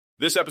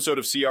This episode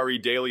of CRE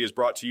Daily is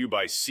brought to you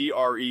by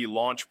CRE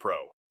Launch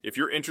Pro. If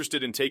you're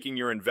interested in taking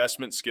your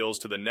investment skills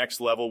to the next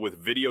level with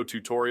video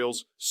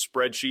tutorials,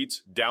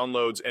 spreadsheets,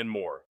 downloads, and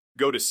more,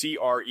 go to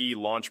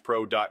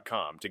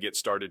crelaunchpro.com to get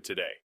started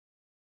today.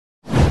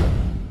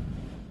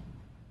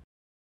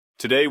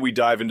 Today, we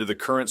dive into the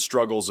current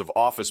struggles of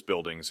office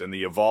buildings and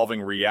the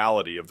evolving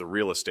reality of the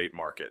real estate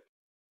market.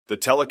 The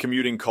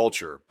telecommuting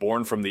culture,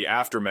 born from the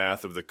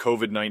aftermath of the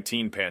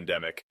COVID-19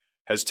 pandemic,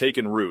 has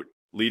taken root,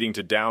 leading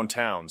to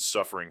downtowns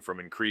suffering from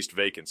increased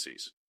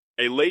vacancies.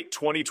 A late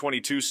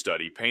 2022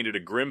 study painted a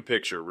grim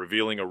picture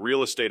revealing a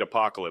real estate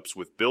apocalypse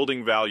with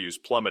building values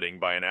plummeting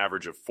by an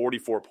average of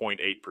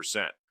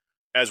 44.8%.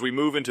 As we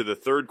move into the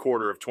third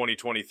quarter of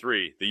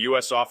 2023, the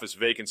U.S. office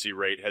vacancy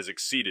rate has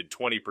exceeded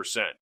 20%,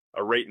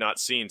 a rate not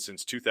seen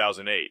since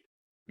 2008.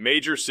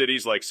 Major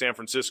cities like San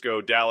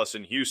Francisco, Dallas,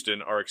 and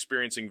Houston are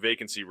experiencing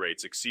vacancy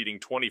rates exceeding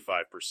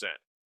 25%.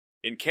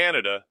 In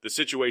Canada, the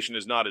situation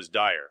is not as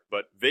dire,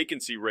 but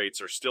vacancy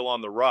rates are still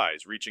on the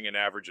rise, reaching an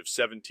average of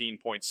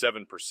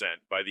 17.7%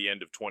 by the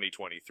end of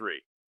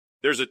 2023.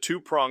 There's a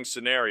two-pronged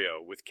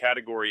scenario, with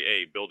Category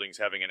A buildings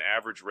having an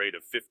average rate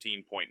of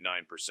 15.9%,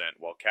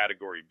 while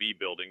Category B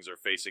buildings are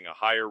facing a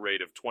higher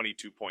rate of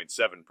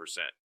 22.7%.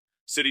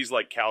 Cities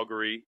like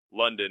Calgary,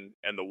 London,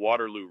 and the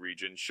Waterloo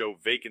region show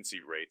vacancy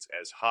rates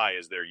as high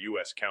as their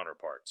U.S.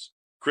 counterparts.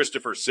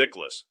 Christopher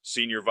Siklis,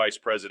 Senior Vice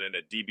President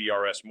at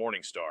DBRS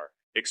Morningstar,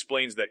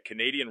 explains that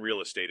Canadian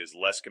real estate is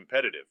less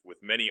competitive,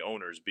 with many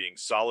owners being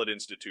solid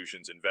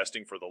institutions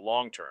investing for the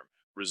long term,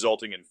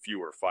 resulting in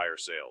fewer fire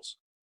sales.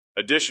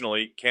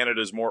 Additionally,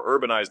 Canada's more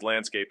urbanized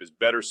landscape is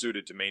better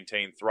suited to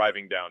maintain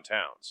thriving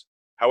downtowns.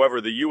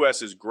 However, the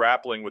U.S. is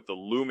grappling with the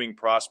looming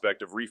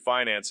prospect of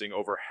refinancing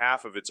over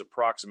half of its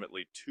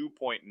approximately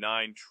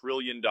 $2.9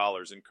 trillion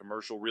in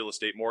commercial real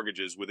estate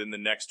mortgages within the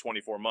next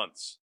 24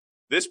 months.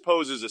 This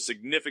poses a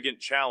significant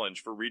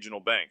challenge for regional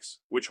banks,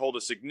 which hold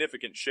a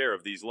significant share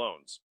of these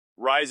loans.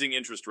 Rising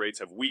interest rates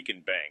have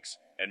weakened banks,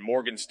 and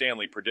Morgan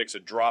Stanley predicts a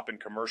drop in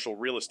commercial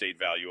real estate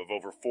value of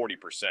over 40%.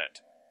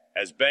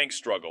 As banks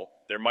struggle,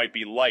 there might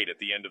be light at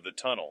the end of the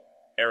tunnel.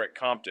 Eric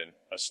Compton,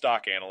 a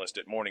stock analyst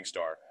at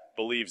Morningstar,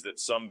 believes that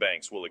some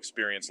banks will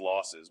experience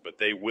losses, but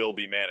they will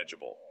be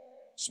manageable.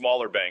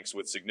 Smaller banks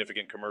with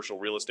significant commercial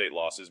real estate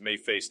losses may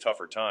face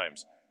tougher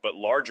times, but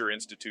larger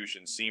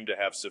institutions seem to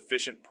have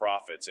sufficient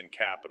profits and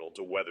capital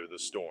to weather the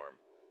storm.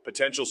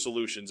 Potential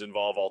solutions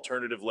involve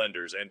alternative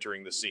lenders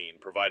entering the scene,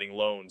 providing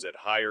loans at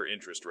higher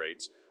interest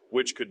rates,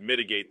 which could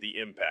mitigate the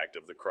impact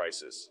of the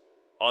crisis.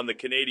 On the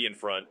Canadian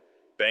front,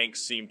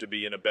 banks seem to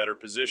be in a better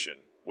position,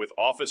 with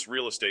office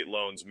real estate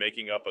loans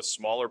making up a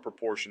smaller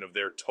proportion of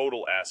their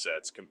total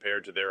assets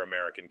compared to their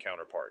American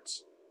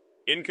counterparts.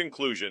 In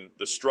conclusion,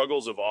 the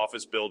struggles of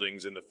office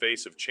buildings in the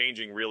face of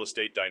changing real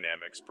estate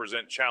dynamics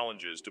present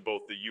challenges to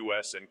both the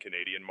U.S. and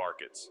Canadian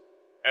markets.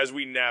 As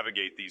we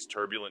navigate these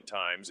turbulent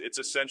times, it's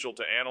essential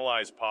to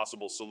analyze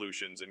possible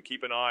solutions and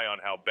keep an eye on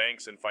how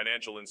banks and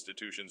financial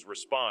institutions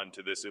respond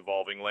to this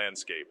evolving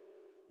landscape.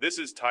 This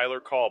is Tyler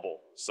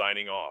Cauble,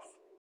 signing off.